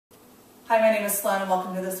Hi, my name is Sloan and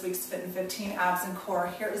welcome to this week's Fit in 15 Abs and Core.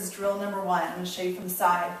 Here is drill number 1. I'm going to show you from the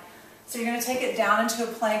side. So you're going to take it down into a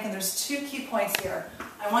plank, and there's 2 key points here.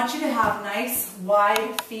 I want you to have nice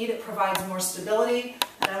wide feet. It provides more stability,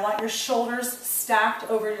 and I want your shoulders stacked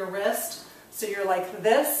over your wrist. So you're like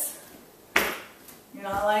this. You're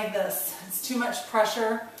not like this. It's too much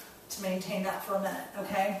pressure to maintain that for a minute,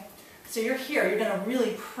 okay? So you're here. You're going to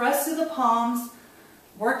really press through the palms,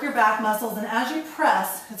 work your back muscles, and as you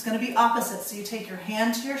press, it's going to be opposite. So you take your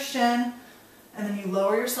hand to your shin, and then you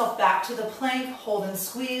lower yourself back to the plank, hold and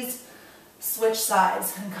squeeze, switch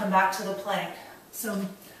sides, and come back to the plank. So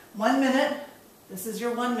 1 minute, this is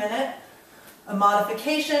your 1 minute. A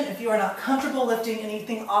modification, if you are not comfortable lifting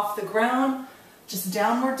anything off the ground, just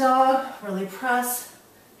downward dog, really press,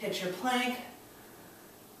 hit your plank,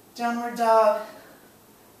 downward dog,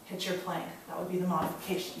 hit your plank. That would be the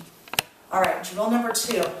modification. All right, drill number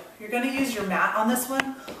 2. You're going to use your mat on this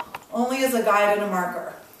one only as a guide and a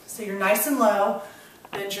marker. So you're nice and low,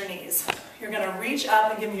 bend your knees. You're going to reach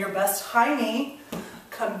up and give me your best high knee,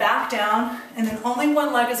 come back down, and then only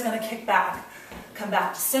one leg is going to kick back. Come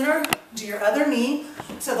back to center, do your other knee.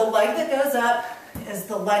 So the leg that goes up is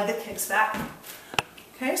the leg that kicks back.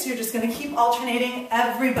 Okay, so you're just going to keep alternating.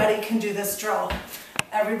 Everybody can do this drill.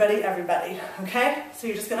 Everybody, okay? So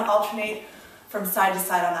you're just going to alternate from side to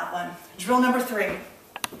side on that one. Drill number 3.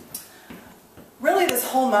 Really this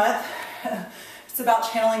whole month, it's about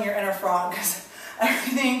channeling your inner frog, because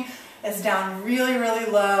everything is down really, really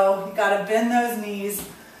low. You gotta bend those knees,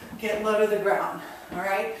 get low to the ground, all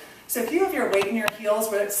right? So if you have your weight in your heels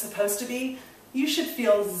where it's supposed to be, you should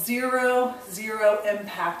feel zero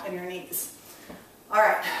impact in your knees. All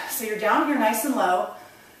right, so you're down here nice and low.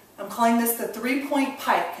 I'm calling this the 3-point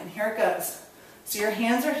pike, and here it goes. So your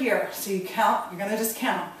hands are here, so you count, you're gonna just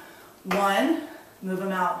count. 1, move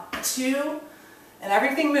them out. 2, and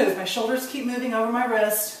everything moves. My shoulders keep moving over my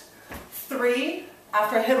wrist. 3,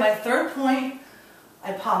 after I hit my 3rd point,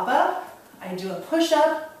 I pop up, I do a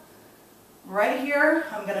push-up. Right here,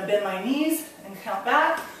 I'm gonna bend my knees and count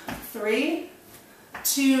back. 3,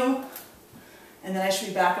 2, and then I should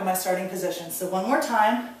be back in my starting position. So one more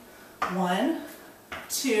time. 1,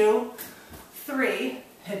 2, 3,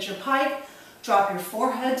 hit your pike. Drop your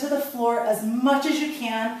forehead to the floor as much as you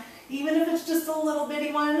can, even if it's just a little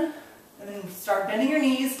bitty one. And then start bending your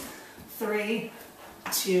knees. 3,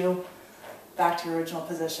 2, back to your original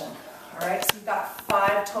position. All right, so we've got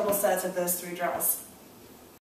 5 total sets of those 3 drills.